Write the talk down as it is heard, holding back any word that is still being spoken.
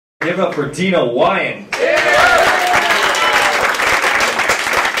Give it up for Dino Wiand.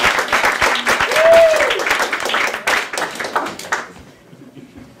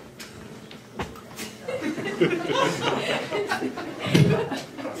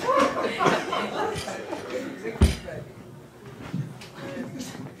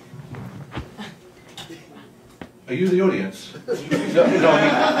 Are you the audience? No,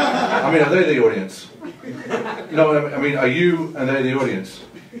 I mean, are they the audience? No, I mean, are you and they the audience?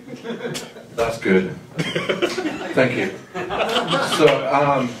 That's good. Thank you. So,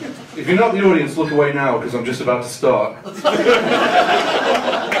 if you're not the audience, look away now, because I'm just about to start.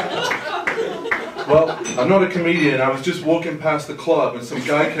 Well, I'm not a comedian. I was just walking past the club, and some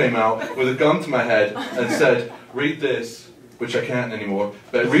guy came out with a gun to my head and said, "Read this," which I can't anymore,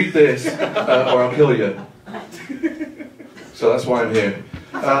 but read this, or I'll kill you. So that's why I'm here.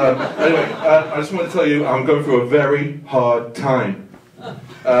 Anyway, I just want to tell you I'm going through a very hard time.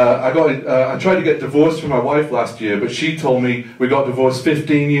 I tried to get divorced from my wife last year, but she told me we got divorced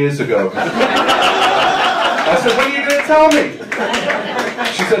 15 years ago. I said, "When are you going to tell me?"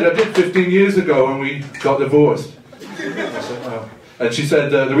 She said, "I did 15 years ago when we got divorced." I said, "Oh." And she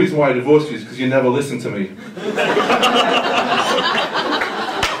said, "The reason why I divorced you is because you never listened to me."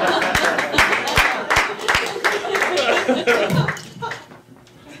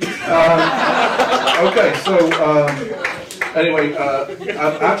 Okay, so anyway,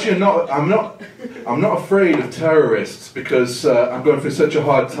 I'm not afraid of terrorists because I'm going through such a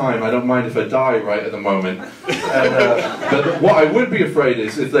hard time. I don't mind if I die right at the moment. But what I would be afraid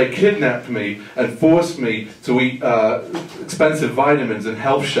is if they kidnapped me and forced me to eat expensive vitamins and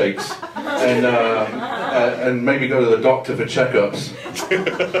health shakes and maybe go to the doctor for checkups.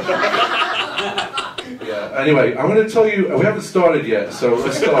 Yeah. Anyway, I'm going to tell you, we haven't started yet, so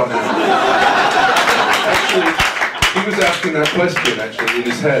let's start now. Actually, he was asking that question, actually, in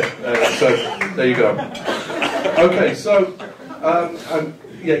his head, so there you go. Okay, so,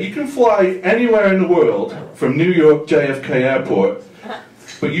 yeah, you can fly anywhere in the world from New York JFK Airport,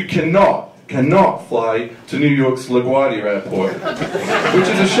 but you cannot fly to New York's LaGuardia Airport, which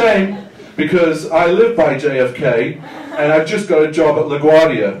is a shame, because I live by JFK, and I've just got a job at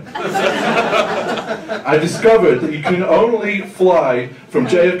LaGuardia. I discovered that you can only fly from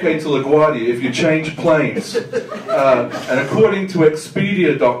JFK to LaGuardia if you change planes. And according to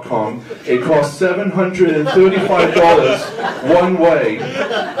Expedia.com, it costs $735 one way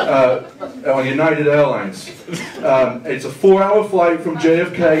on United Airlines. It's a 4-hour flight from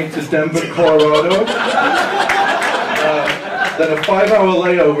JFK to Denver, Colorado. Then a 5-hour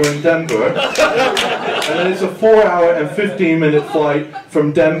layover in Denver, and then it's a 4-hour and 15-minute flight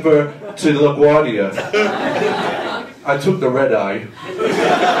from Denver to LaGuardia. I took the red eye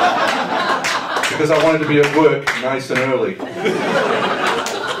because I wanted to be at work nice and early.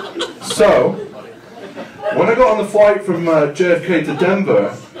 So, when I got on the flight from JFK to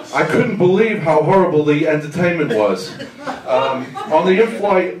Denver, I couldn't believe how horrible the entertainment was. On the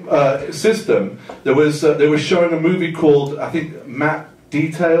in-flight system, they were showing a movie called, I think, Map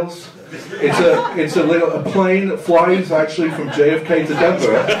Details. It's a plane that flies actually from JFK to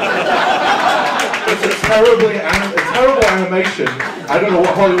Denver. It's a terrible animation. I don't know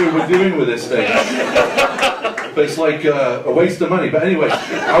what Hollywood were doing with this thing. But it's like a waste of money. But anyway,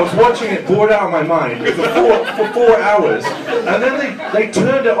 I was watching it bored out of my mind for 4 hours, and then they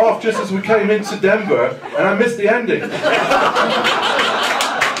turned it off just as we came into Denver, and I missed the ending.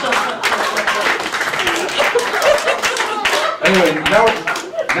 Anyway, now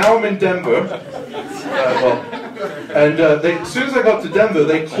I'm in Denver. As soon as I got to Denver,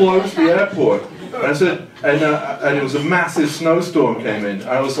 they closed the airport. And I said, and it was a massive snowstorm came in.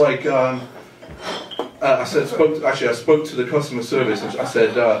 I was like. I spoke to the customer service, and I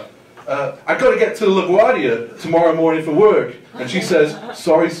said, I've got to get to LaGuardia tomorrow morning for work. And she says,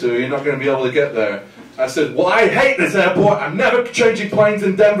 "Sorry, sir, you're not going to be able to get there." I said, "Well, I hate this airport. I'm never changing planes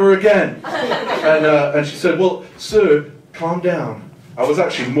in Denver again." And she said, "Well, sir, calm down." I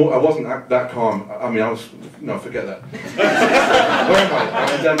wasn't that calm. I mean, no, forget that. Where am I?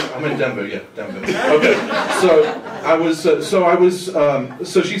 I'm in Denver, yeah, Denver. Okay,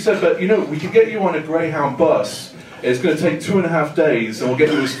 so she said, "But, you know, we can get you on a Greyhound bus. It's going to take 2.5 days, and we'll get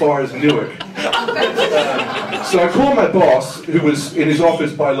you as far as Newark." So I called my boss, who was in his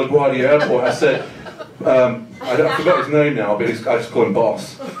office by LaGuardia Airport. I said, I forgot his name now, but I just call him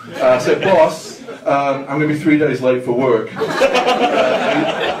Boss. I said, "Boss, I'm going to be 3 days late for work."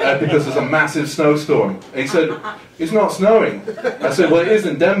 because there's a massive snowstorm. And he said, it's not snowing. I said, well, it is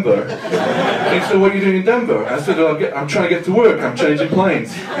in Denver. And he said, what are you doing in Denver? I said, well, I'm trying to get to work. I'm changing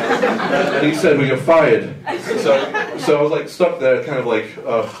planes. And he said, well, you're fired. So I was like stuck there, kind of like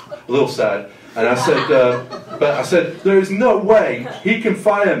a little sad. And I said, there is no way he can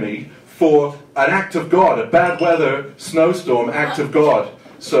fire me for an act of God, a bad weather, snowstorm act of God.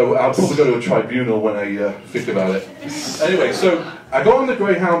 So I'll probably go to a tribunal when I think about it. Anyway, so I got on the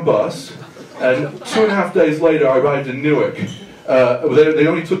Greyhound bus, and 2.5 days later I arrived in Newark. They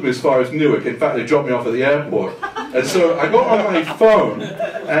only took me as far as Newark. In fact, they dropped me off at the airport. And so I got on my phone,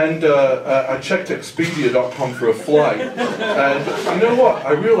 and I checked Expedia.com for a flight. And you know what?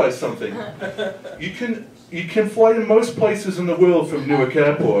 I realized something. You can fly to most places in the world from Newark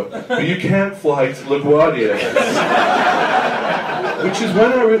Airport, but you can't fly to LaGuardia. Which is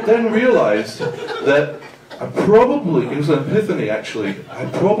when I then realized that it was an epiphany actually, I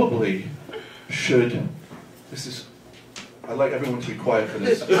probably should, I'd like everyone to be quiet for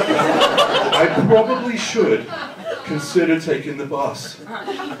this. I probably should consider taking the bus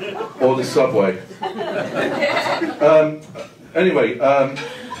or the subway. Anyway,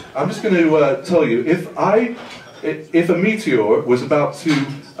 I'm just going to tell you, if a meteor was about to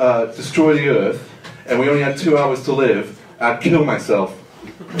destroy the Earth and we only had 2 hours to live, I'd kill myself.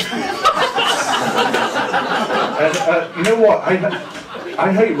 And you know what?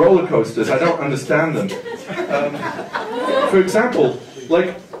 I hate roller coasters. I don't understand them. For example,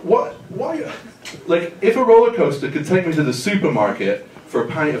 if a roller coaster could take me to the supermarket for a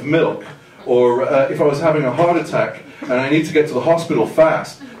pint of milk, or if I was having a heart attack and I need to get to the hospital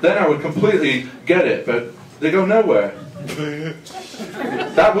fast, then I would completely get it, but they go nowhere.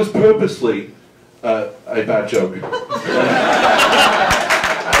 That was purposely a bad joke.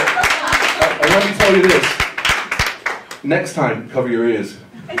 And let me tell you this, next time, cover your ears.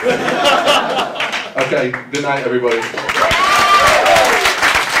 Okay, good night everybody.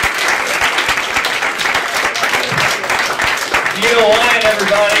 Dino Wiand,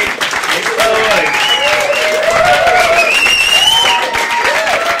 everybody. Thanks, by the way.